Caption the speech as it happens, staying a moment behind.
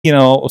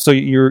So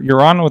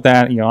you're on with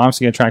that.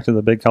 Obviously attracted to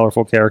the big,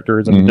 colorful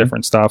characters and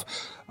different stuff.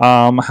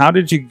 How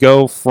did you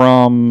go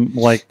from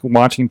like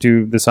watching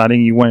to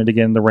deciding you wanted to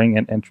get in the ring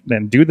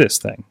and do this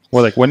thing?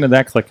 Or like when did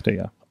that click to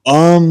you?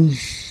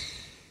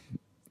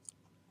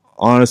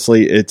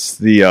 Honestly, it's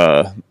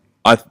the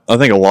I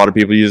think a lot of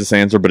people use this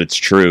answer, but it's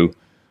true.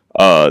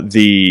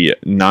 The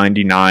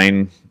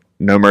 99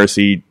 No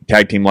Mercy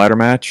tag team ladder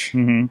match,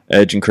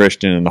 Edge and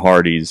Christian and the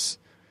Hardys.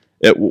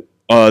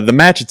 The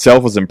match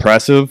itself was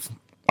impressive.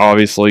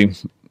 Obviously,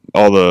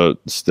 all the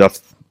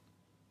stuff,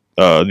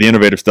 the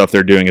innovative stuff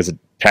they're doing as a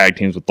tag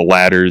teams with the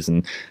ladders,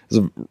 and it's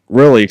a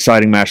really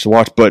exciting match to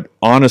watch. But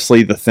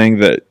honestly, the thing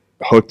that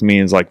hooked me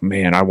and is like,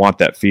 man, I want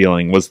that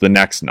feeling, was the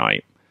next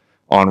night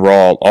on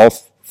Raw. All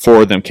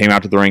four of them came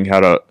out to the ring,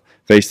 had a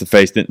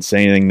face-to-face, didn't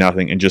say anything,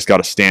 nothing, and just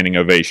got a standing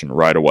ovation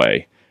right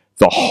away.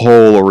 The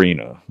whole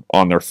arena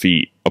on their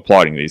feet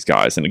applauding these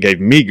guys, and it gave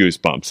me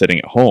goosebumps sitting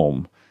at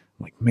home.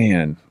 I'm like,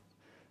 man,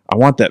 I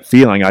want that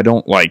feeling. I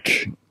don't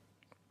like...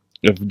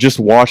 If just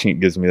watching it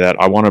gives me that,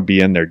 I want to be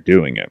in there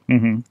doing it.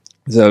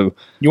 So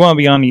you want to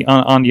be on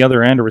the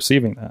other end of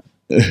receiving that.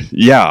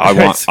 Yeah,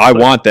 I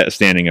want that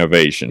standing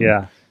ovation.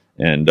 Yeah,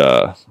 and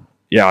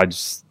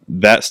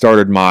that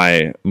started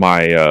my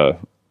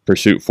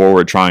pursuit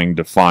forward, trying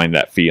to find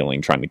that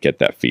feeling, trying to get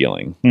that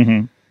feeling.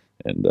 And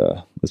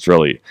it's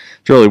really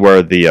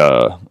where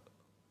the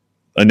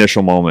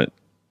initial moment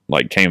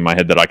like came in my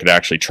head that I could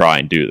actually try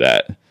and do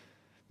that.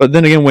 But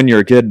then again, when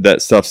you're a kid,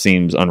 that stuff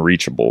seems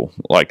unreachable,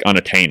 like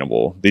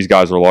unattainable. These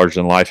guys are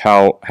larger than life.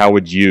 How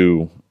would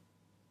you,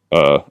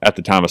 at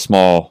the time,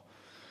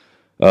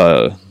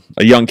 a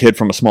young kid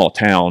from a small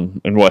town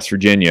in West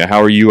Virginia,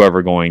 how are you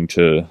ever going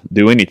to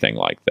do anything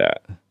like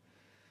that?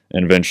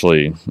 And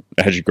eventually,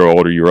 as you grow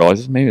older, you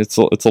realize maybe it's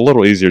a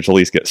little easier to at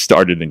least get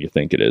started than you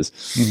think it is.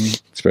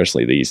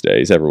 Especially these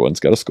days, everyone's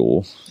got a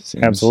school.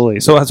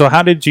 Absolutely. So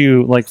how did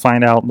you like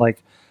find out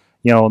like?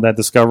 That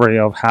discovery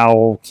of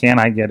how can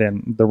I get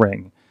in the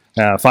ring,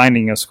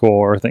 finding a school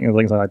or things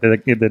like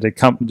that. Did it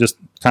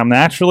come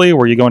naturally?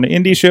 Were you going to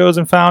indie shows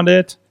and found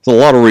it? It's a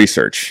lot of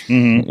research.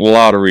 A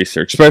lot of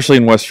research, especially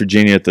in West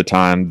Virginia at the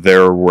time.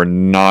 There were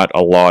not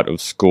a lot of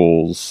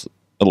schools,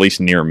 at least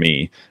near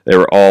me. They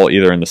were all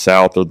either in the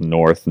south or the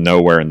north,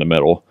 nowhere in the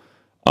middle.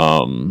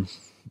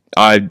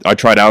 I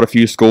tried out a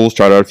few schools,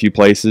 tried out a few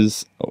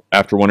places.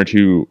 After one or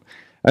two,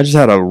 I just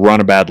had a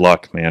run of bad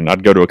luck, man.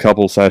 I'd go to a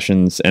couple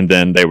sessions, and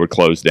then they would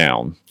close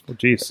down. Oh,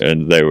 jeez.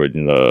 And they would,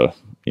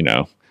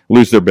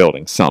 lose their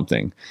building,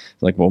 something.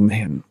 It's like, well,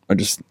 man,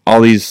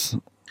 all these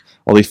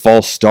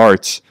false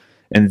starts.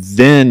 And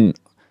then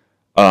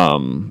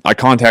I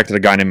contacted a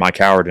guy named Mike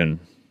Howardin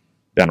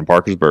down in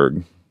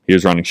Parkersburg. He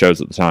was running shows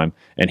at the time,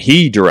 and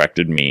he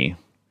directed me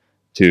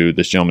to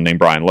this gentleman named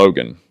Brian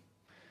Logan.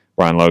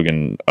 Brian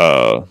Logan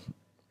was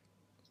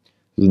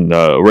in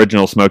the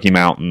original Smoky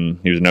Mountain.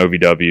 He was in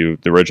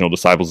OVW, the original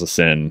Disciples of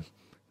Sin.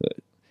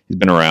 He's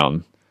been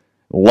around.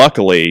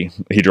 Luckily,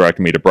 he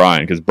directed me to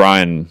Brian, because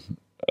Brian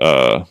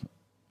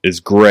is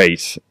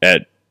great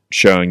at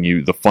showing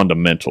you the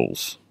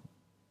fundamentals.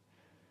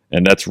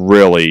 And that's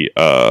really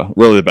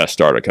the best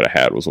start I could have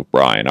had was with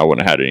Brian. I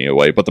wouldn't have had it any other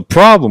way. But the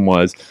problem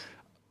was,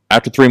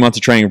 after 3 months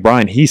of training with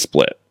Brian, he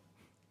split.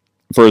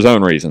 For his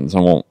own reasons. I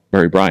won't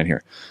bury Brian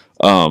here.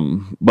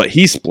 But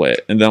he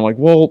split. And then I'm like,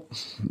 well,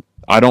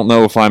 I don't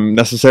know if I'm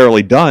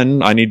necessarily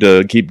done. I need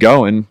to keep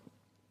going.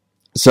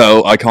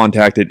 So I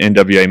contacted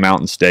NWA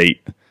Mountain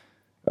State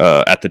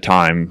at the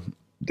time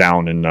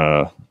down in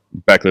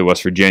Beckley,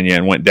 West Virginia,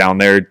 and went down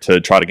there to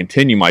try to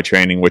continue my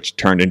training, which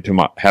turned into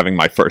having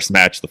my first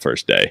match the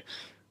first day.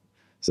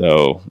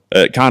 So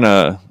it kind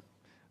of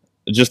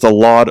just a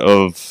lot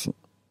of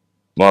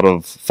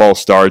false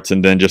starts,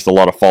 and then just a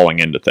lot of falling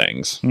into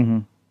things.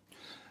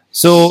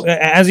 So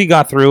as you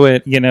got through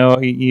it,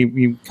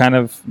 you kind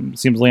of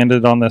seems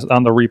landed on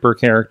the Reaper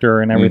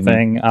character and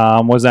everything.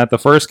 Was that the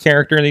first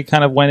character that you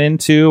kind of went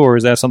into, or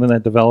is that something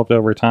that developed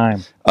over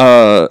time?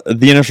 The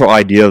initial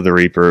idea of the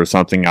Reaper was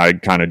something I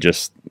kind of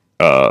just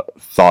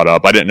thought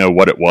up. I didn't know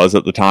what it was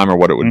at the time or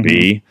what it would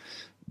be,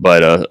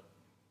 but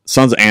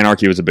Sons of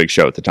Anarchy was a big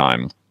show at the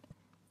time.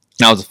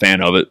 I was a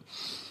fan of it,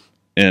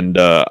 and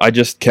I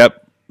just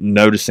kept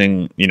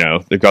noticing,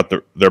 they've got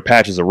their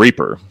patches of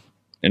Reaper.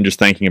 And just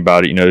thinking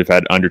about it, they've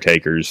had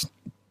Undertakers,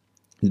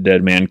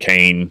 Dead Man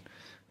Kane,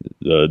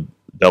 the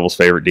Devil's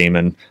Favorite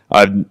Demon.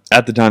 I've,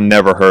 at the time,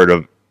 never heard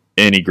of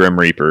any Grim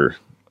Reaper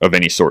of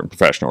any sort in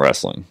professional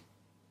wrestling.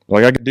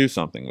 Like, I could do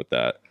something with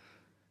that.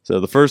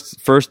 So the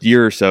first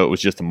year or so, it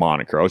was just a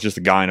moniker. I was just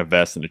a guy in a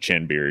vest and a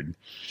chin beard.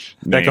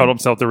 They called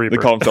himself the Reaper.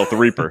 They called himself the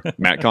Reaper,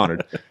 Matt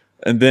Conard.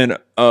 And then,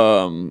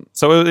 so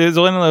it was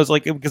one of those,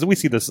 like, because we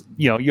see this,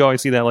 you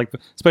always see that, like,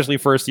 especially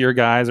first year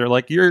guys are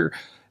like, you're...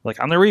 Like,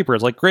 I'm the Reaper.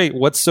 It's like, great.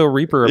 What's so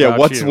Reaper about you? Yeah,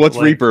 what's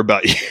Reaper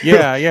about you?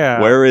 Yeah.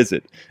 Where is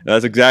it?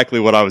 That's exactly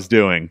what I was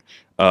doing.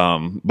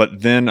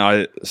 But then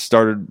I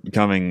started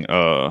becoming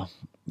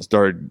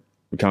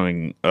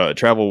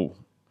travel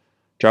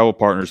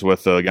partners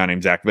with a guy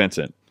named Zach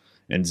Vincent.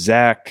 And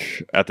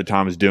Zach at the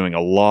time was doing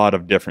a lot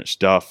of different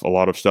stuff, a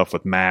lot of stuff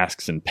with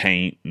masks and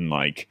paint and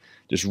like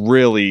just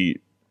really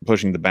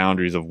pushing the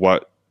boundaries of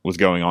what was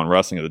going on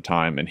wrestling at the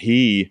time. And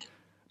he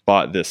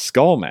bought this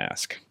skull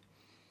mask.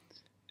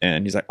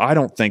 And he's like, I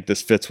don't think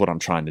this fits what I'm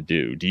trying to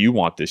do. Do you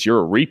want this? You're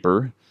a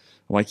Reaper.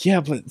 I'm like,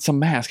 yeah, but it's a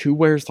mask. Who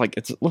wears like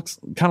it looks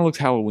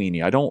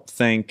Halloween-y. I don't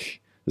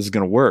think this is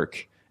gonna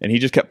work. And he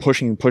just kept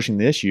pushing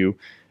the issue.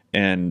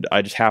 And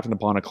I just happened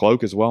upon a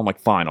cloak as well. I'm like,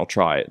 fine, I'll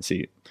try it and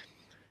see.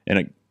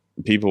 And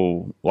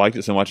people liked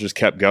it so much, it just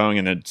kept going,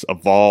 and it's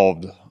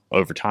evolved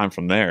over time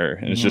from there.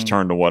 And it's just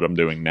turned to what I'm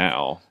doing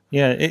now.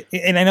 Yeah,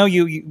 and I know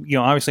you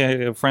know,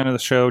 obviously a friend of the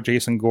show,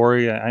 Jason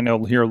Gorey, I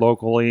know here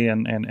locally,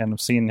 and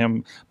I've seen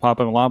him pop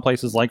up in a lot of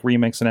places like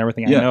Remix and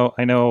everything. Yeah.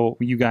 I know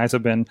you guys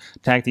have been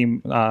tag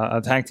teams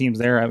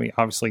there. I mean,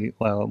 obviously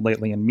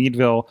lately in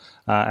Meadville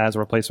as a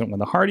replacement when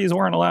the Hardys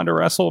weren't allowed to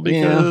wrestle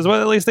because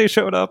well, at least they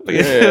showed up.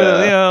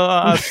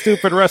 Yeah.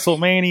 Stupid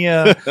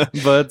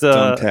WrestleMania,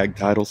 but tag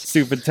titles,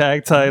 stupid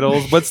tag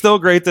titles, but still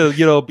great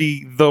to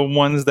be the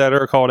ones that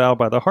are called out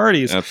by the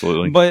Hardys.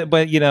 Absolutely. But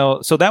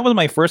so that was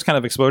my first kind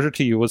of exposure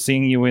to you, was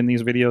seeing you in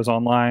these videos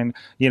online,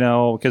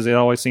 because it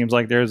always seems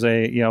like there's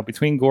a,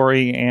 between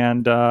Gory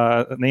and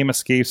name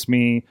escapes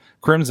me,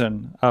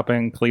 Crimson up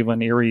in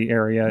Cleveland, Erie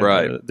area,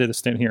 right. Did a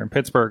stint here in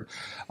Pittsburgh.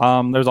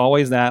 There's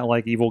always that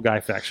like evil guy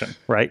faction,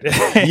 right?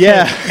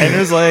 Yeah. And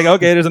it's like,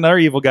 okay, there's another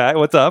evil guy.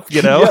 What's up?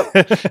 Yep.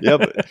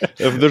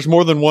 If there's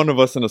more than one of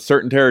us in a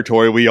certain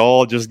territory, we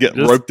all just get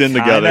roped in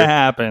together. It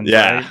happens.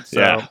 Yeah. Right?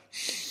 So.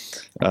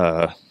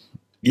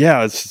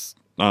 Yeah. It's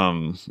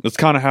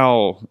kind of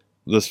how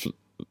this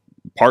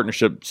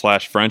partnership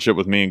 / friendship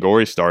with me and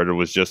Gory started.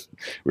 Was just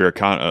we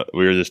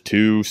were just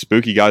two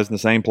spooky guys in the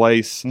same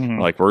place.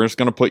 Like, we're just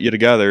gonna put you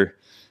together,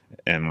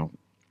 and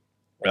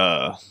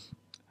a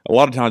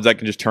lot of times that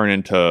can just turn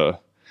into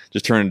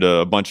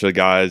a bunch of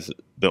guys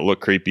that look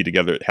creepy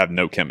together that have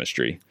no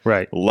chemistry.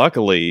 Right.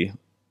 Luckily,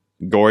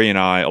 Gory and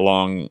I,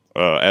 along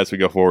as we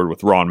go forward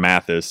with Ron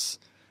Mathis,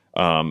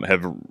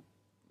 have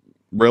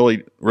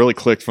really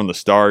clicked from the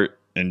start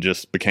and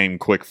just became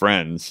quick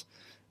friends.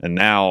 And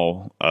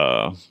now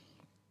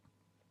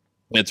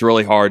it's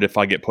really hard if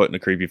I get put in a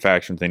creepy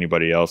faction with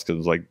anybody else, because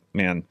it's like,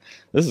 man,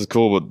 this is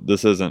cool, but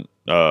this isn't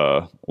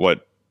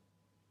what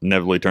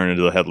inevitably turned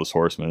into the Headless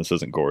Horseman. This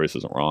isn't Gory, this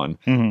isn't Ron.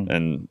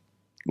 And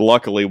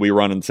luckily we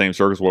run in the same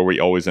circles where we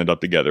always end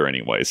up together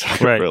anyway, so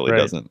it really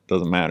doesn't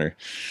matter.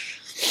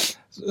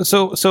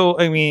 So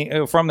I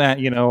mean, from that,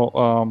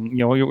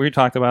 we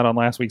talked about on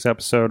last week's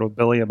episode with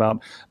Billy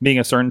about being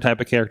a certain type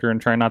of character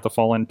and trying not to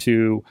fall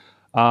into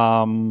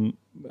a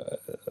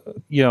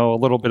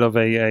little bit of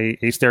a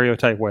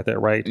stereotype with it,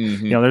 right?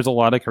 There's a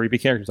lot of creepy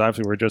characters,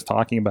 obviously, we're just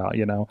talking about,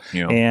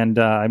 and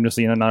I'm just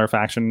seeing another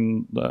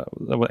faction.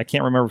 I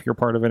can't remember if you're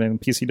part of it in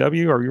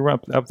PCW, or you were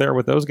up there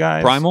with those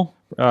guys. Primal?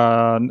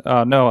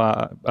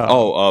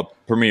 No.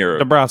 Premier.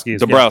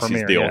 Dabrowski's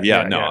deal.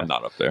 I'm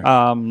not up there.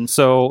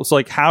 So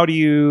like, how do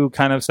you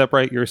kind of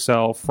separate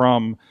yourself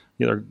from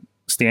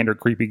standard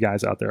creepy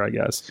guys out there, I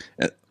guess?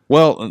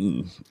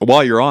 Well,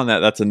 while you're on that,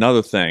 that's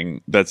another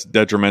thing that's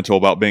detrimental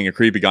about being a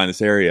creepy guy in this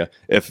area.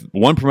 If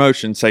one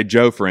promotion, say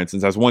Joe, for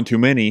instance, has one too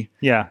many,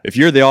 if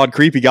you're the odd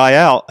creepy guy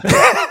out,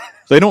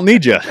 they don't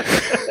need you.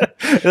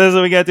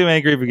 So we got too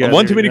many creepy guys.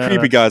 One too many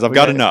creepy guys. I've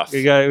got enough.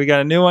 We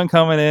got a new one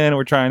coming in.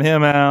 We're trying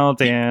him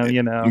out,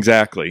 and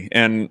exactly.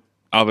 And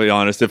I'll be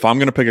honest, if I'm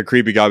going to pick a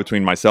creepy guy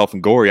between myself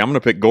and Gory, I'm going to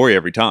pick Gory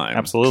every time.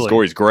 Absolutely,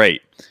 Gory's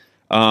great.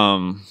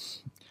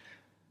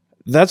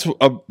 That's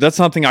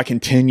something I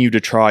continue to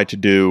try to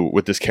do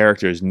with this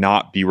character, is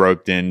not be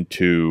roped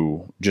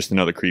into just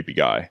another creepy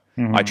guy.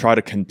 I try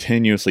to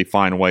continuously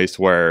find ways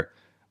to where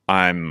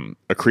I'm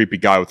a creepy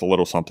guy with a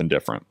little something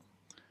different.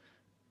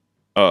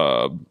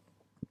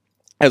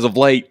 As of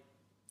late,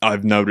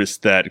 I've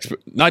noticed that,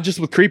 not just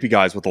with creepy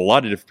guys, with a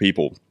lot of different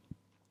people,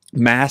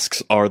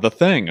 masks are the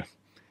thing.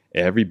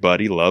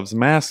 Everybody loves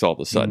masks all of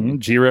a sudden.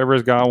 G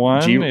Raver's got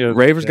one.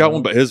 Raver's got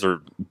one, but his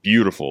are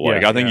beautiful.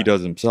 Like, I think he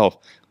does himself.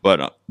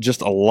 But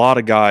just a lot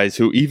of guys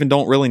who even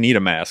don't really need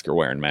a mask are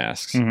wearing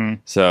masks.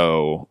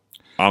 So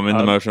I'm in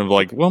the motion of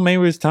like, well,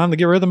 maybe it's time to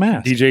get rid of the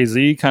mask. DJ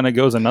Z kind of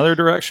goes another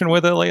direction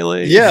with it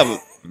lately. Yeah,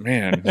 but,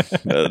 man,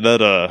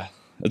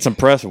 it's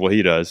impressive what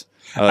he does.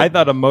 I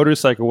thought a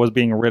motorcycle was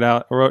being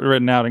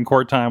written out in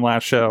court time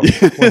last show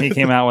when he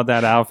came out with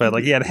that outfit.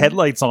 Like, he had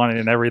headlights on it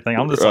and everything.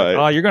 I'm just like,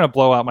 oh, you're going to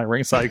blow out my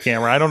ringside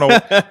camera. I don't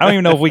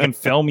even know if we can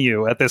film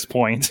you at this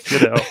point.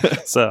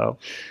 So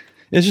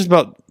it's just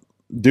about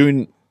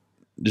doing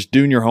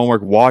your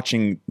homework,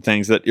 watching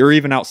things that you're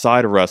even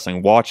outside of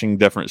wrestling, watching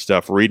different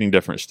stuff, reading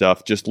different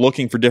stuff, just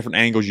looking for different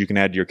angles you can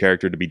add to your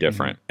character to be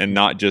different, and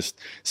not just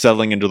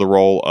settling into the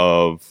role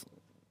of,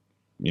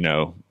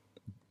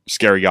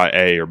 scary guy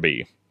A or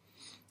B.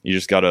 You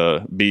just got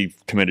to be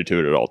committed to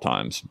it at all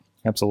times.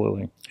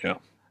 Absolutely. Yeah.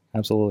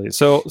 Absolutely.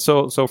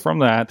 So from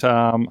that,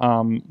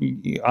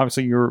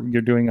 obviously you're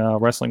doing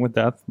Wrestling with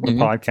Death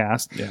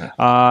podcast. Yeah.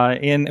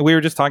 And we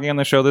were just talking on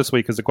the show this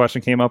week because the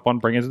question came up on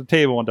Bring It to the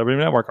Table on WWE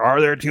Network.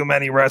 Are there too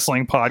many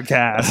wrestling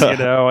podcasts? You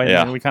know, and,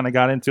 Yeah. and we kind of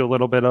got into a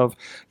little bit of,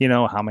 you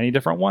know, how many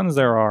different ones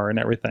there are and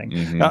everything.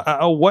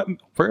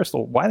 First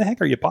of all, why the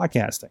heck are you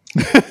podcasting?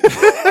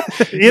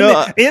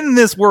 in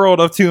this world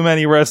of too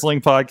many wrestling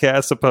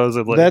podcasts,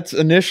 supposedly. That's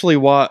initially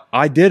why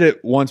I did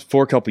it once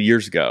before a couple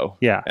years ago.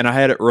 Yeah. And I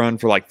had it run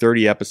for like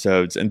 30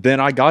 episodes. And then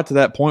I got to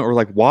that point where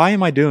like, why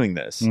am I doing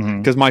this?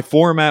 Because my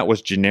format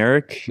was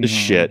generic as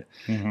shit.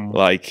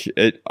 Like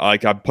I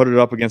put it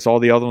up against all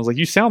the other ones. Like,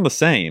 you sound the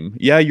same.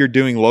 Yeah, you're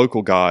doing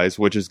local guys,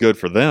 which is good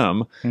for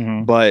them,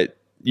 but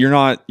you're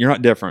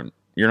not different.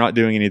 You're not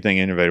doing anything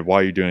innovative.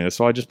 Why are you doing this?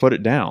 So I just put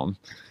it down.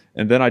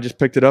 And then I just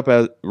picked it up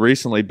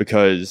recently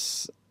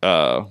because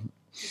I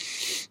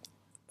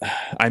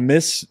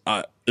miss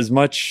as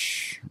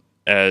much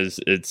as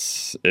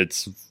it's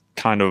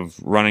kind of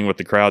running with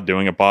the crowd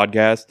doing a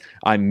podcast.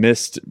 I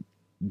missed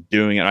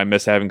doing it. I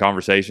miss having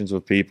conversations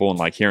with people and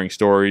like hearing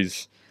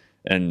stories,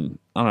 and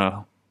I don't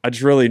know. I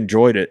just really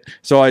enjoyed it.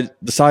 So I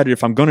decided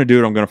if I'm going to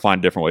do it, I'm going to find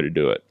a different way to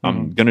do it.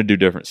 I'm going to do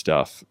different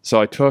stuff. So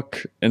I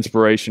took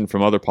inspiration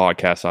from other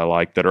podcasts I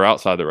like that are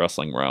outside the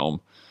wrestling realm.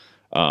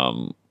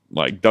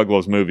 Like Doug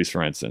Loves Movies,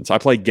 for instance. I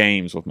play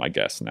games with my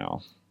guests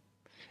now.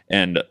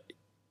 And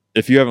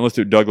if you haven't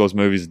listened to Doug Loves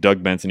Movies,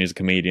 Doug Benson, he's a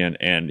comedian,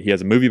 and he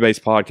has a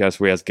movie-based podcast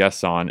where he has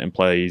guests on and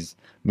plays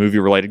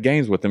movie-related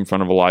games with them in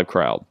front of a live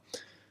crowd.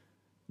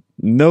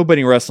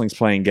 Nobody in wrestling's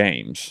playing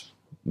games.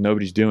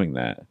 Nobody's doing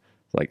that.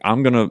 Like,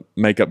 I'm going to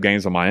make up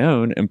games on my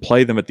own and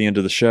play them at the end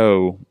of the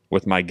show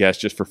with my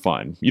guests just for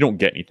fun. You don't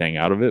get anything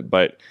out of it,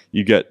 but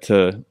you get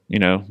to, you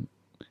know,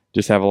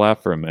 just have a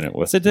laugh for a minute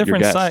with it's a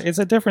different your side. It's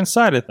a different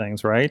side of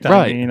things, right?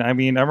 Right. I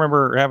mean, I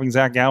remember having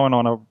Zach Gowen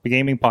on a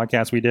gaming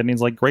podcast we did, and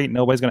he's like, "Great,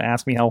 nobody's going to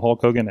ask me how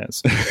Hulk Hogan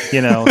is,"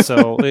 you know.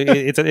 So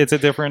it's a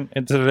different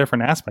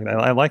aspect.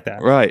 I like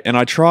that. Right, and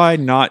I try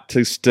not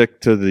to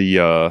stick to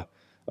the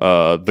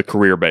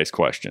career based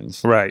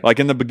questions. Right. Like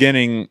in the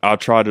beginning, I'll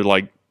try to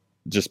like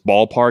just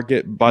ballpark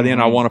it. By the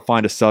end, I want to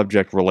find a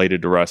subject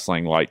related to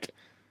wrestling, like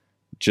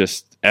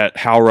just at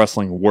how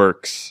wrestling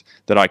works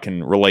that I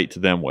can relate to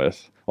them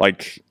with.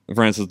 Like,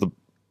 for instance,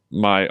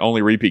 my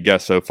only repeat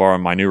guest so far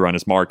on my new run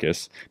is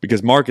Marcus,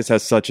 because Marcus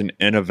has such an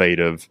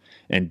innovative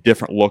and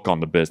different look on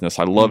the business.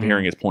 I love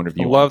hearing his point of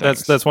view.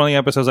 That's one of the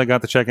episodes I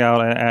got to check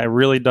out. I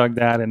really dug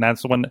that, and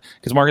that's when,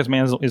 because Marcus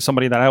Mann is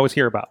somebody that I always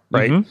hear about,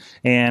 right?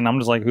 And I'm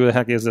just like, who the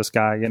heck is this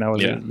guy? You know,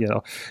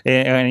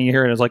 and you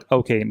hear it, it's like,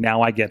 okay,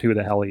 now I get who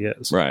the hell he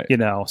is, right? You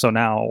know, so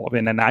now,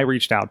 and then I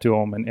reached out to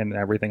him and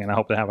everything, and I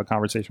hope to have a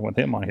conversation with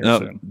him on here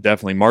soon.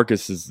 Definitely,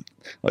 Marcus is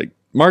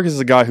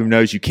a guy who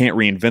knows you can't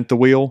reinvent the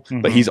wheel,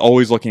 but he's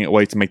always looking at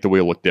ways to make the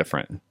wheel look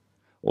different.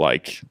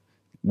 Like,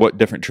 what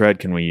different tread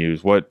can we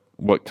use? What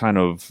kind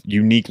of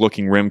unique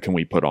looking rim can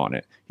we put on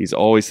it? He's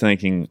always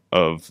thinking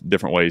of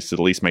different ways to at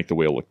least make the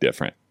wheel look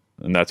different.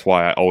 And that's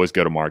why I always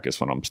go to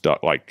Marcus when I'm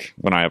stuck. Like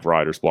when I have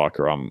writer's block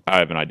or I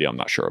have an idea I'm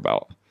not sure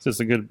about. It's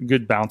just a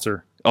good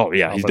bouncer. Oh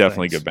yeah, he's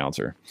definitely a good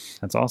bouncer.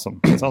 That's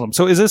awesome. That's awesome.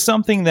 So is this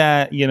something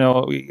that, you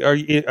know, are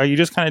you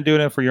just kind of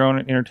doing it for your own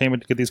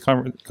entertainment to get these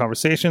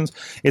conversations?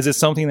 Is it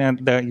something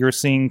that you're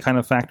seeing kind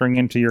of factoring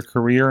into your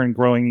career and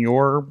growing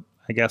your,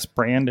 I guess,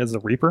 brand as a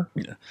Reaper?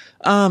 Yeah.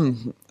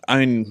 I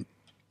mean,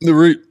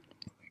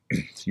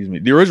 excuse me.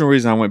 The original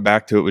reason I went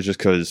back to it was just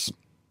because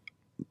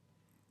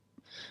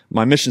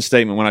my mission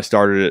statement when I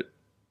started it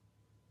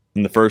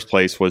in the first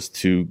place was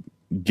to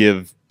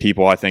give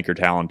people I think are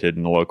talented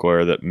in the local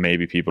area that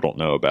maybe people don't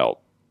know about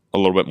a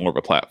little bit more of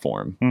a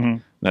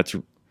platform. That's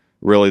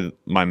really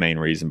my main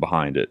reason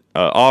behind it.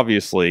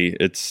 Obviously,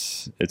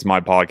 it's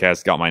my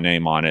podcast, got my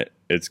name on it.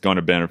 It's going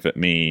to benefit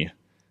me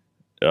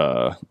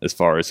as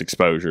far as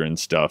exposure and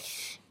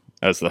stuff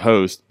as the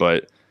host,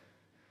 but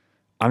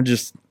I'm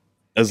just,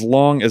 as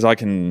long as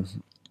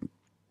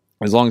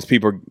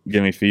people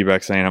give me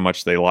feedback saying how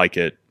much they like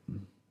it,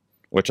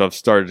 which I've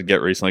started to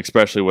get recently,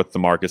 especially with the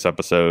Marcus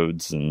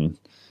episodes and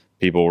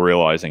people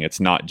realizing it's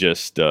not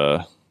just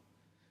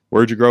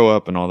where'd you grow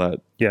up and all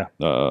that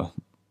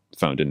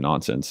phoned in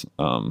nonsense.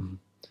 I'm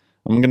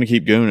going to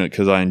keep doing it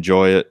because I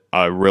enjoy it.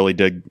 I really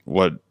dig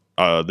what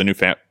the new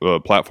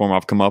platform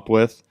I've come up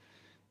with,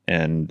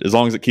 and as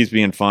long as it keeps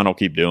being fun, I'll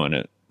keep doing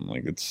it.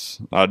 Like,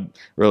 I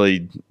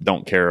really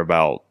don't care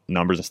about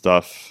numbers and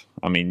stuff.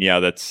 I mean,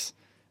 yeah, that's,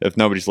 if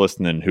nobody's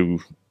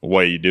listening,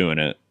 why are you doing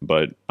it?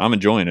 But I'm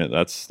enjoying it.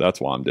 That's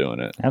why I'm doing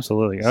it.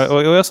 Absolutely.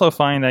 We also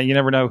find that you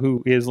never know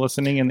who is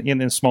listening in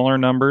the smaller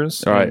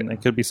numbers. Right. And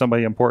it could be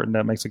somebody important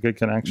that makes a good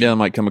connection. Yeah, I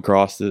might come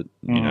across it,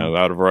 you know,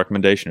 out of a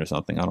recommendation or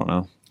something. I don't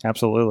know.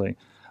 Absolutely.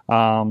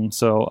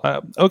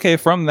 Okay,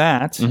 from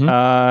that,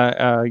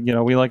 you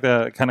know, we like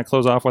to kind of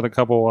close off with a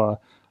couple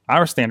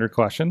our standard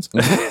questions.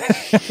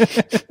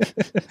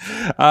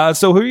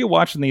 So who are you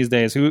watching these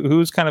days?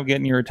 Who's kind of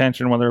getting your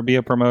attention, whether it be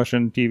a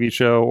promotion, TV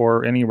show,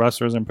 or any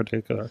wrestlers in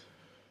particular?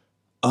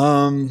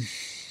 As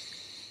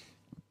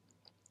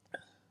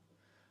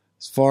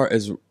far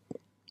as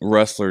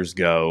wrestlers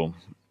go,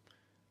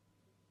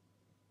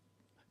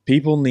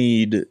 people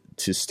need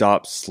to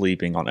stop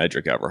sleeping on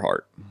Edric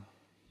Everhart.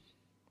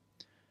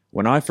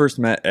 When I first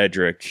met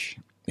Edric,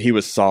 he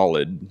was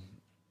solid.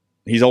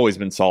 He's always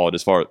been solid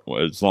as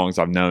long as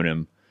I've known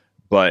him,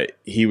 but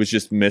he was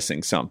just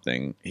missing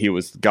something. He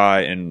was the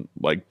guy in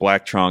like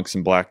black trunks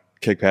and black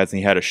kick pads, and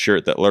he had a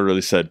shirt that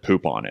literally said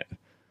 "poop" on it.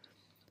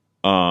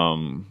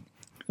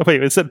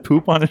 Wait, it said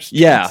 "poop" on it?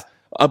 Yeah.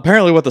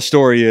 Apparently, what the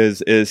story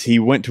is he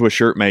went to a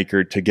shirt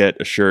maker to get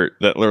a shirt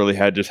that literally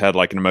had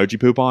like an emoji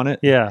poop on it.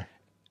 Yeah.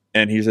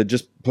 And he said,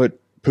 just put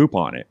poop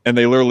on it. And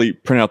they literally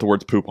print out the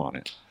words poop on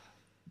it.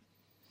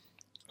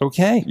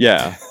 Okay.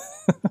 Yeah.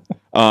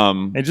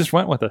 They just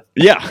went with it.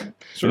 Yeah.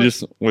 Sure.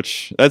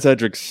 Which that's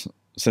Edric's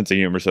sense of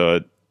humor, so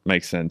it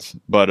makes sense.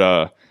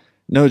 But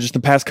no, just the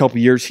past couple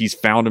of years, he's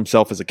found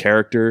himself as a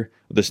character.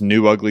 This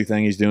new ugly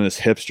thing he's doing, this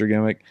hipster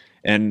gimmick.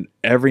 And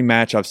every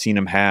match I've seen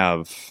him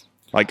have,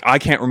 like, I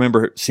can't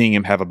remember seeing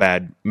him have a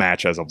bad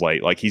match as of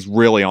late. Like, he's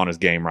really on his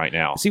game right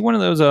now. Is he one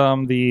of those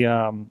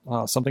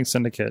something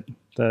syndicate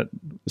that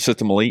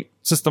System Elite?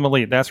 System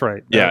Elite, that's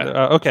right.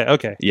 Yeah.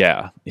 Okay.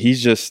 Yeah.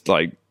 He's just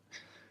like,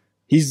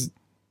 he's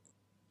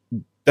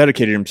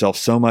dedicated himself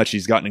so much.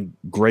 He's gotten in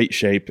great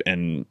shape,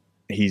 and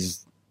he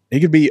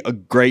could be a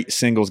great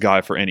singles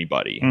guy for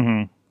anybody.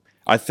 Mm-hmm.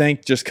 I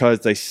think just because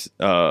they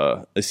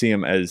see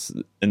him as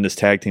in this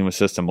tag team with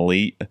System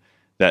Elite,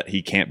 that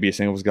he can't be a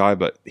singles guy,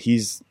 but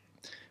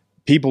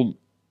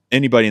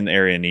anybody in the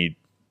area need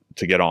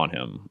to get on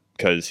him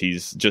because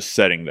he's just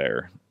sitting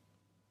there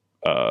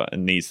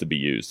and needs to be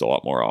used a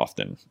lot more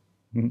often.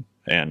 Mm-hmm.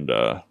 And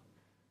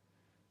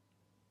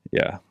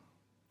yeah.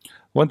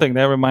 One thing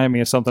that reminded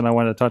me of something I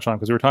wanted to touch on,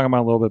 because we were talking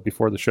about a little bit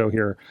before the show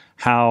here,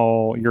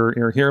 how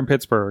you're here in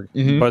Pittsburgh,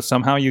 mm-hmm. but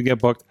somehow you get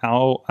booked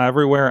out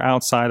everywhere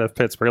outside of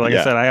Pittsburgh. Like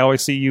I said, I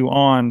always see you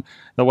on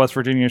the West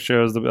Virginia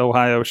shows, the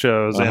Ohio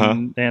shows,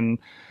 and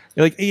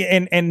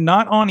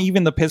not on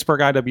even the Pittsburgh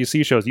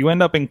IWC shows. You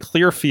end up in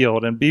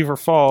Clearfield and Beaver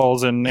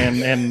Falls and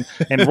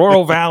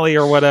Royal Valley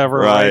or whatever,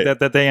 right?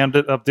 That they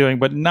ended up doing,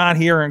 but not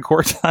here in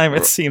Court Time,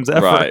 it seems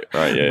ever. Right,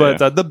 yeah.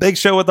 But the big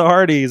show with the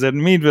Hardys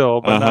in Meadville,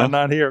 but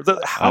not here. So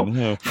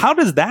how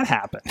does that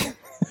happen?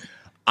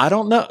 I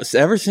don't know.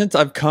 Ever since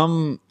I've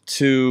come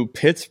to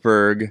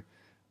Pittsburgh,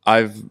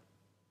 I've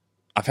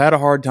had a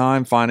hard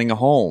time finding a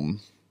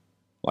home,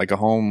 like a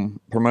home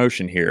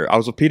promotion here. I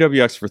was with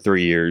PWX for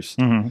 3 years.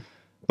 Mm-hmm.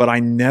 But I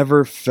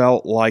never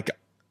felt like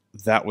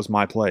that was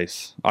my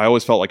place. I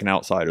always felt like an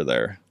outsider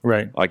there.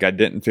 Right. Like I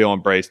didn't feel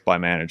embraced by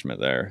management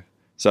there.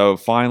 So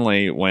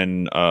finally,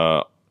 when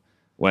a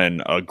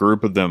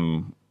group of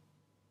them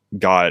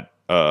got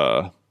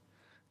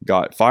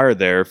fired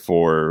there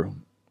for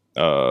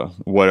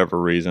whatever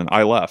reason,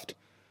 I left.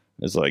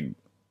 It's like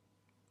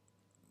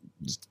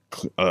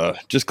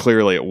just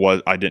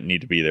clearly I didn't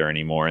need to be there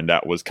anymore, and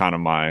that was kind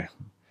of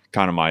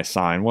my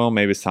sign. Well,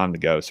 maybe it's time to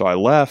go. So I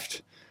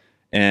left.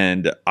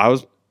 And I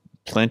was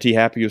plenty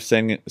happy with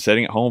sitting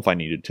at home if I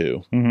needed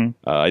to.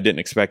 Mm-hmm. I didn't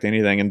expect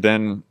anything. And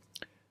then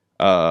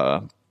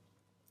I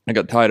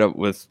got tied up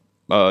with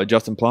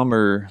Justin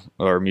Plummer,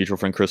 our mutual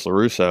friend Chris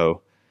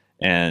LaRusso.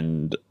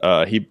 And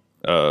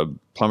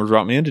Plummer's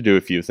brought me in to do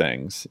a few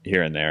things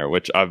here and there,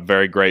 which I'm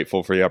very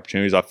grateful for the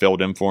opportunities. I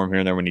filled in for him here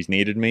and there when he's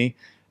needed me.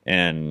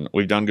 And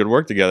we've done good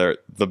work together.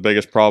 The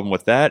biggest problem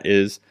with that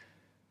is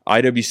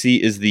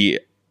IWC is the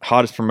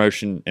hottest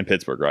promotion in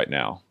Pittsburgh right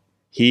now.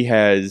 He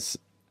has,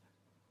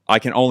 I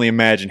can only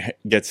imagine,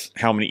 gets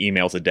how many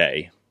emails a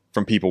day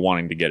from people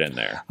wanting to get in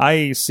there.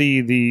 I see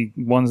the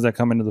ones that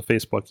come into the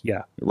Facebook.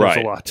 Yeah, there's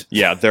a lot.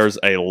 Yeah, there's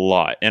a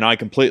lot. And I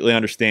completely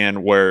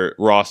understand where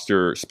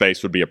roster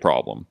space would be a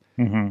problem.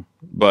 Mm-hmm.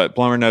 But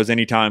Plummer knows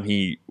anytime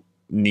he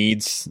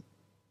needs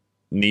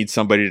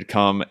somebody to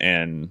come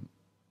and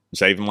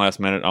save him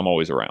last minute, I'm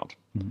always around.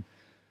 Mm-hmm.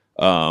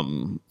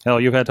 Hell,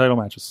 you've had title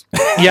matches.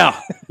 yeah.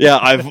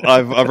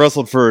 I've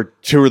wrestled for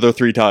 2 of the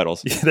 3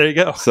 titles. Yeah, there you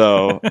go.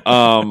 So,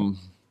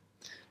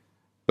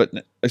 but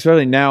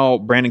especially now,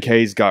 Brandon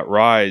Kay's got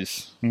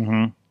Rise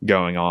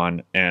going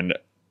on, and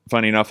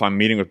funny enough, I'm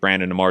meeting with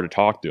Brandon tomorrow to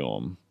talk to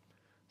him.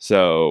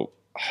 So,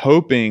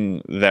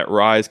 hoping that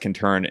Rise can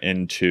turn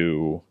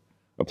into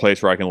a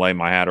place where I can lay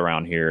my hat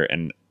around here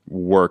and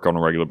work on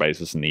a regular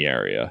basis in the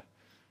area.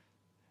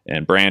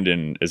 And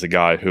Brandon is a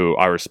guy who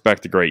I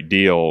respect a great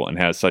deal and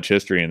has such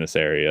history in this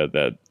area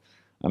that,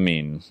 I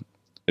mean,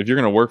 if you're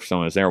going to work for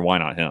someone that's there, why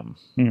not him?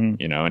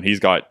 Mm-hmm. You know, and he's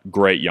got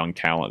great young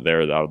talent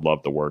there that I would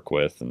love to work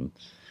with. And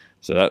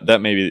so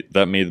that may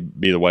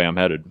be the way I'm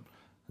headed.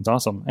 It's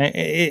awesome. It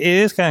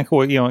is kind of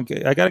cool. You know,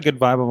 I got a good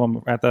vibe of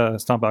them at the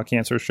Stomp Out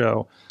Cancer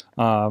show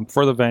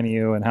for the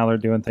venue and how they're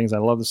doing things. I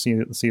love to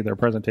see their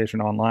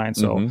presentation online.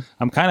 So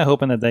I'm kind of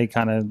hoping that I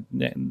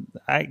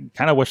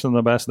kind of wish them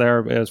the best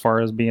there as far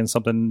as being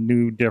something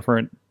new,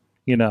 different,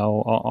 you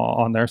know,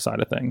 on their side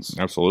of things.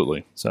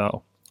 Absolutely.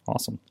 So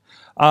awesome.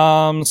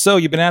 So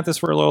you've been at this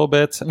for a little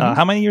bit.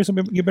 How many years have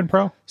you been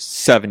pro?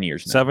 7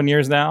 years now. 7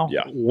 years now?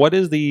 Yeah. What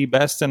is the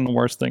best and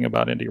worst thing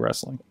about indie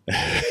wrestling?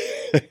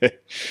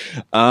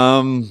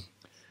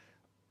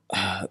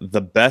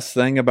 The best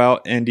thing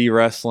about indie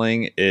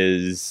wrestling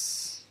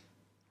is,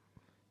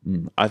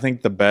 I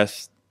think the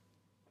best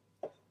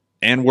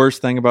and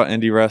worst thing about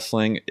indie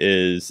wrestling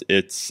is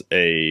it's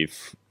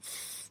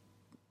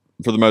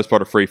for the most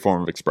part, a free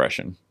form of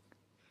expression.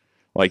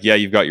 Like, yeah,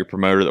 you've got your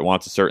promoter that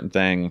wants a certain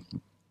thing.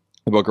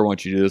 The booker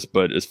wants you to do this,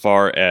 but as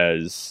far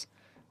as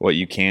what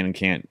you can and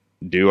can't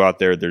do out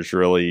there, there's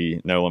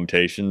really no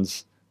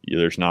limitations.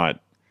 There's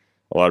not,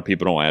 a lot of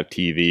people don't have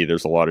TV.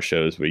 There's a lot of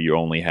shows where you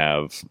only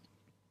have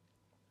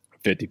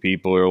 50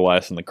 people or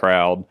less in the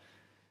crowd.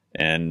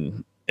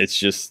 And it's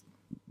just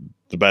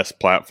the best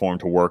platform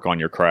to work on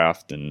your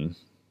craft and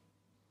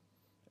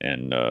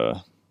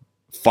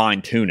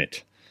fine tune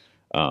it.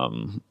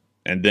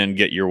 And then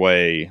get your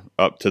way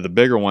up to the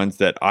bigger ones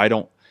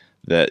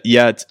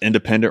it's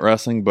independent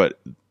wrestling,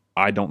 but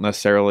I don't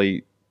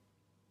necessarily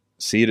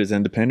see it as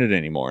independent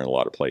anymore in a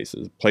lot of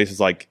places. Places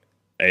like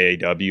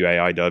AAW,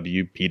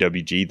 AIW,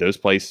 PWG, those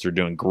places are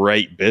doing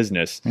great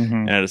business,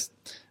 and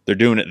they're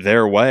doing it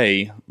their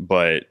way,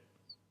 but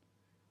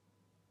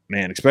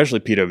man, especially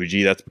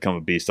PWG, that's become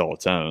a beast all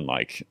its own.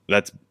 Like,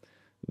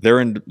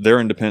 they're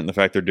independent in the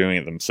fact they're doing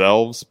it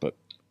themselves, but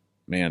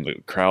man, the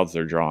crowds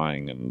they're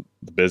drawing and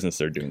the business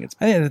they're doing.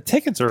 The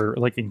tickets are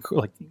like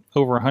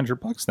over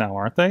 $100 now,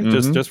 aren't they?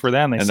 Just for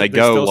that, and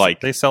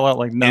they sell out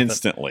like nothing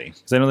instantly.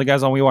 Because I know the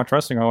guys on We Watch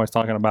Wrestling are always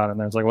talking about it,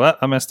 and it's like, well,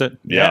 I missed it.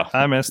 Yeah,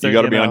 I missed it. You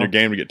got to be on your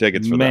game to get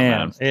tickets for that,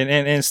 man.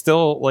 And it's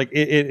still like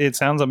it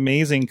sounds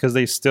amazing because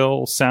they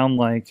still sound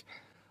like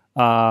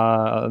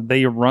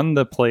they run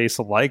the place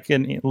like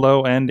a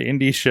low end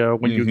indie show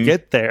when you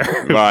get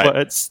there, right.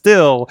 But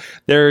still,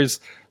 there's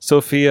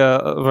Sofia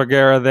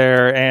Vergara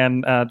there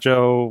and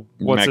Joe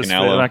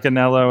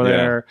Machinello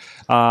there.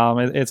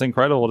 It's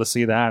incredible to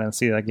see that and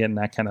see that getting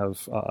that kind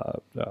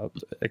of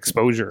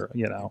exposure.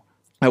 You know,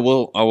 I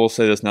will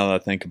say this now that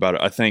I think about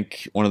it. I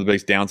think one of the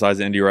biggest downsides of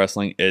indie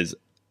wrestling is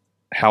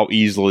how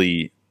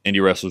easily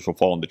indie wrestlers will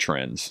fall into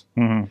trends.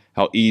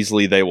 How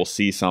easily they will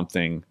see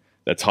something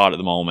that's hot at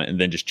the moment and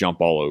then just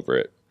jump all over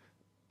it.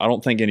 I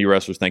don't think indie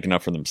wrestlers think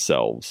enough for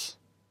themselves.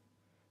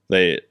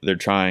 They're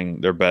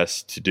trying their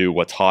best to do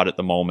what's hot at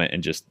the moment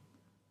and just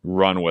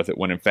run with it,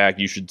 when in fact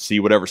you should see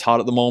whatever's hot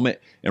at the moment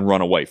and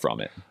run away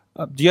from it.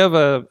 Do you have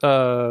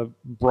a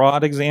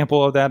broad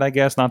example of that, I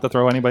guess, not to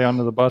throw anybody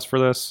under the bus for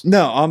this?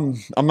 No,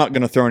 I'm not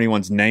going to throw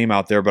anyone's name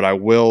out there, but I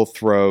will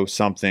throw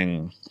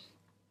something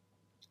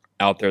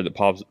out there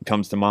that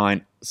comes to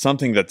mind.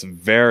 Something that's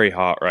very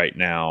hot right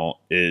now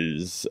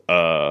is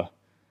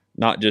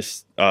not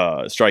just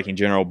strike in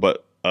general,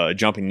 but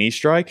jumping knee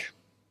strike.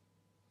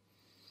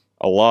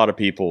 A lot of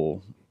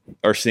people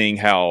are seeing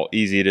how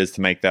easy it is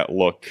to make that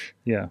look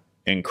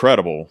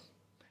incredible,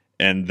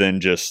 and then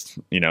just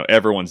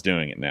everyone's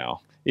doing it now.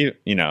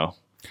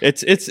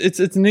 It's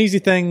an easy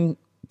thing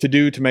to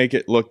do to make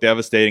it look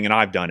devastating, and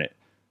I've done it.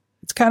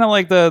 It's kind of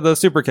like the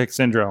super kick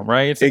syndrome,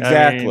 right?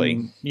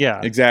 Exactly.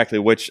 Exactly.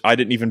 Which I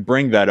didn't even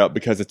bring that up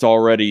because it's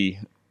already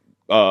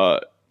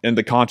in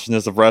the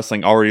consciousness of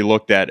wrestling already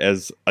looked at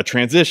as a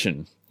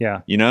transition.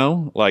 Yeah.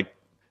 Like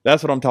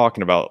that's what I'm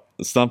talking about.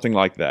 Something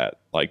like that.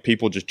 Like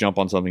people just jump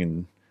on something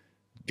and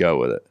go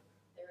with it.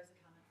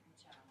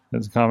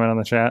 There's a comment on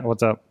the chat.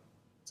 What's up?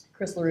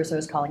 Chris LaRusso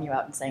is calling you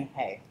out and saying,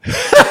 hey.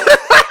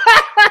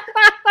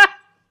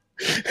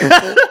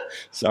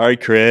 Sorry,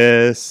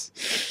 Chris.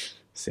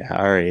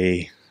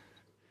 Sorry.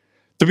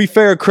 To be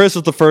fair, Chris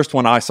was the first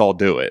one I saw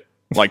do it.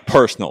 Like,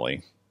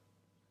 personally.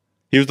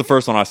 He was the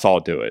first one I saw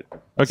do it.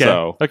 Okay.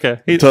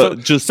 Okay.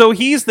 So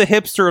he's the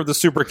hipster of the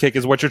super kick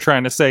is what you're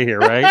trying to say here,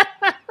 right?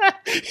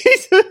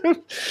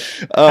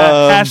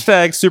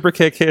 Hashtag super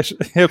kick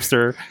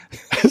hipster.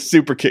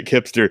 Super kick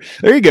hipster.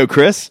 There you go,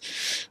 Chris.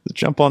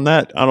 Jump on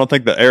that. I don't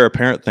think the heir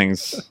apparent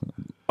thing's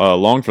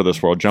long for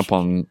this world. Jump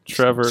on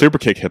Trevor. Super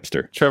kick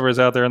hipster. Trevor's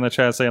out there in the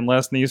chat saying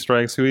less knee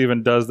strikes. Who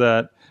even does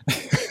that?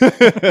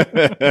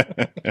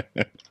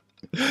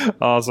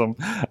 Awesome.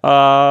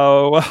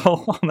 Well,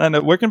 on that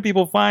note, where can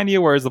people find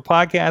you? Where is the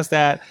podcast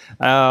at?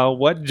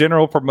 What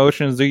general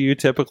promotions do you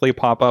typically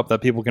pop up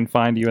that people can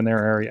find you in their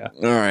area?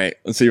 All right.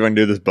 Let's see if I can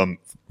do this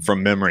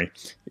from memory.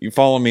 You can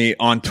follow me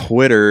on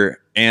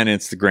Twitter and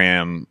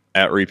Instagram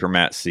at Reaper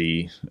Matt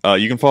C.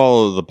 You can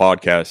follow the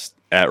podcast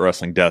at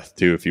Wrestling Death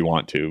too if you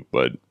want to,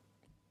 but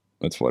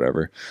that's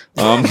whatever.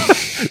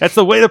 That's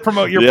the way to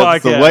promote your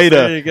podcast. That's the way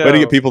to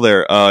get people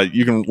there.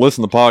 You can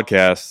listen to the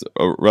podcast,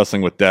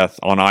 Wrestling with Death,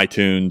 on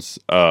iTunes.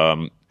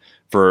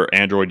 For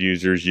Android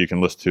users, you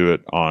can listen to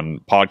it on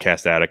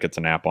Podcast Addict. It's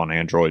an app on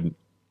Android.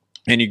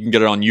 And you can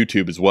get it on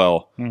YouTube as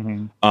well.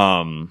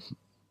 Mm-hmm.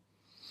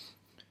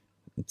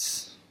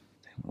 It's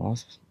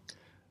awesome.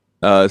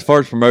 As far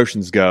as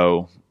promotions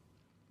go,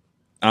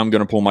 I'm going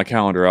to pull my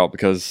calendar out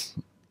because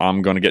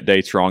I'm going to get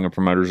dates wrong and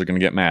promoters are going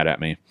to get mad at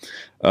me.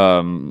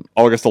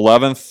 August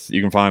 11th,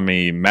 you can find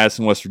me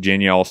Madison, West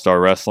Virginia, All-Star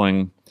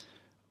Wrestling.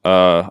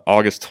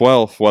 August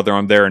 12th, whether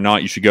I'm there or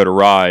not, you should go to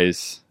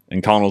Rise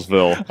in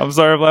Connellsville. I'm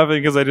sorry, I'm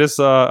laughing because I just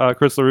saw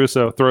Chris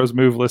LaRusso throws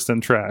move list in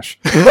trash.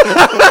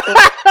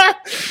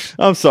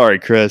 I'm sorry,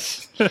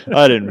 Chris.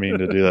 I didn't mean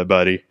to do that,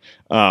 buddy.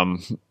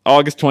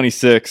 August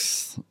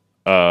 26th,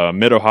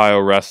 Mid-Ohio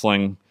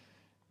Wrestling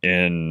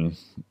in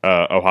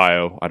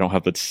Ohio. I don't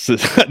have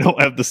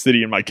the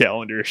city in my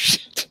calendar.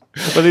 Shit.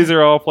 But these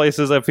are all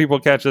places that people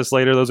catch us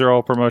later. Those are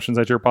all promotions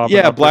that you're popping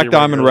up. Yeah, Black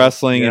Diamond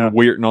Wrestling Yeah. in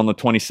Weirton on the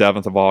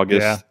 27th of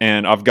August. Yeah.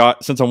 And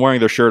since I'm wearing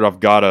their shirt, I've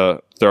got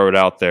to throw it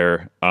out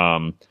there.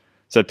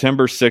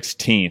 September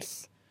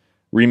 16th,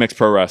 Remix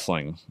Pro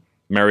Wrestling,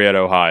 Marietta,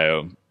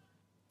 Ohio.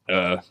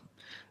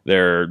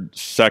 Their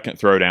second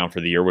throwdown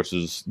for the year, which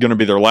is going to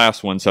be their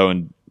last one. So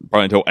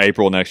probably until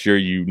April next year,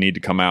 you need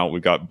to come out.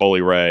 We've got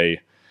Bully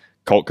Ray,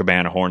 Colt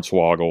Cabana,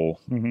 Hornswoggle.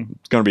 Mm-hmm.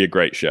 It's going to be a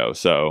great show.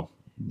 So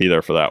be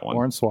there for that one.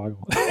 Hornswoggle.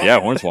 Yeah,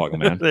 Hornswoggle,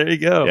 man. There you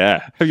go.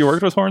 Yeah. Have you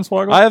worked with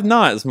Hornswoggle? I have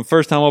not. It's my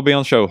first time I'll be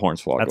on the show with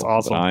Hornswoggle. That's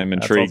awesome. But I'm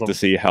That's intrigued awesome. to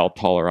see how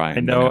taller I am.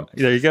 I know.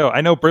 There you go.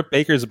 I know Britt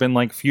Baker's been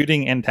like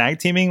feuding and tag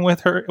teaming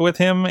with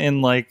him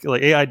in like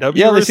AIW.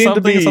 Yeah, or they seem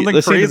to be something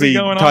they seem to crazy be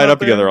going on tied out up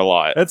there. together a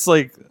lot. That's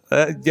like,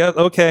 yeah,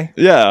 okay,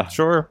 Yeah.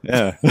 sure.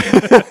 Yeah.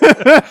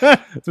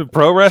 It's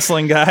pro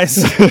wrestling,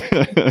 guys.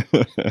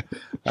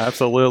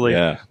 Absolutely.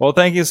 Yeah. Well,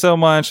 thank you so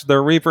much.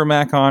 The Reaper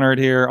Matt Conard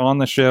here on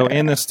the show,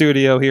 in the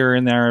studio here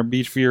in our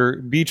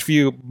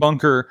Beachview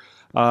bunker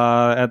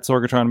at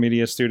Sorgatron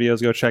Media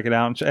Studios. Go check it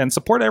out and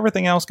support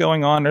everything else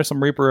going on. There's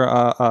some Reaper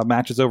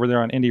matches over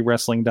there on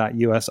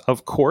IndyWrestling.us,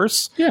 of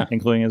course,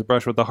 including his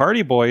brush with the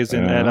Hardy Boys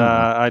at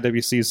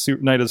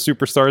IWC's Night of the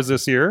Superstars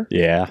this year.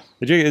 Yeah.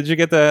 Did you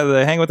get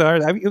the hang with the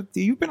Hardy?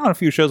 You've been on a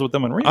few shows with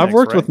them in Remix, I've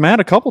worked right? with Matt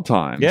a couple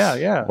times.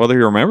 Yeah. Whether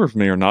he remembers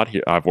me or not,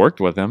 I've worked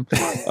with him.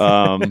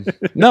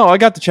 No, I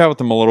got to chat with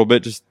them a little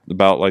bit just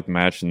about like the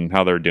match and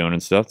how they're doing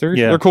and stuff.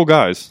 They're cool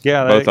guys.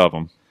 Yeah, both of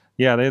them.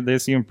 Yeah, they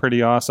seem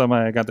pretty awesome.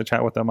 I got to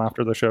chat with them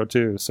after the show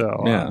too,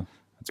 so Yeah.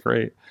 that's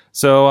great.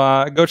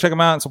 So go check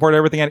him out and support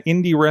everything at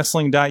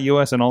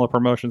IndyWrestling.us and all the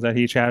promotions that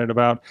he chatted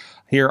about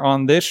here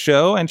on this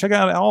show. And check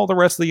out all the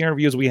rest of the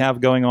interviews we have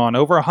going on.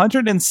 Over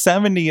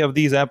 170 of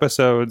these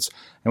episodes,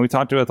 and we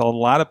talked with a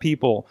lot of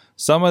people.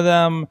 Some of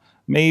them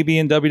may be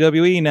in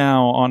WWE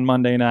now on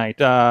Monday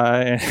night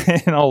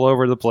and all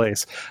over the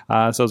place.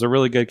 So it's a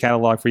really good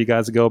catalog for you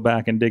guys to go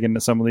back and dig into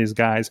some of these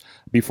guys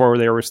before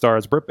they were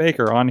stars. Britt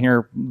Baker on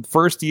here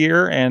first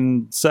year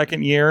and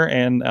second year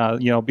and,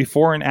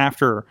 before and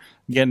after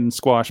getting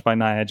squashed by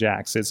Nia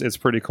Jax. It's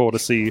pretty cool to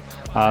see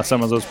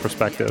some of those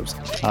perspectives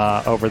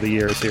over the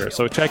years here.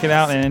 So check it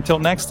out. And until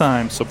next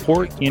time,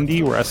 support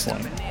indie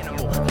wrestling. You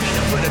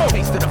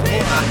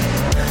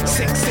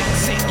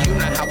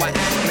know how I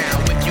act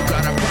now. If you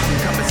got a problem,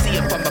 come and see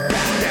if I'm a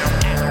back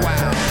down. Act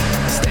wild.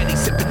 Steady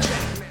sipping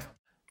check now.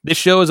 This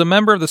show is a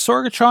member of the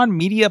Sorgatron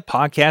Media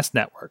Podcast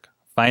Network.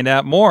 Find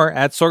out more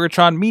at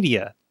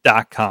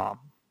sorgatronmedia.com.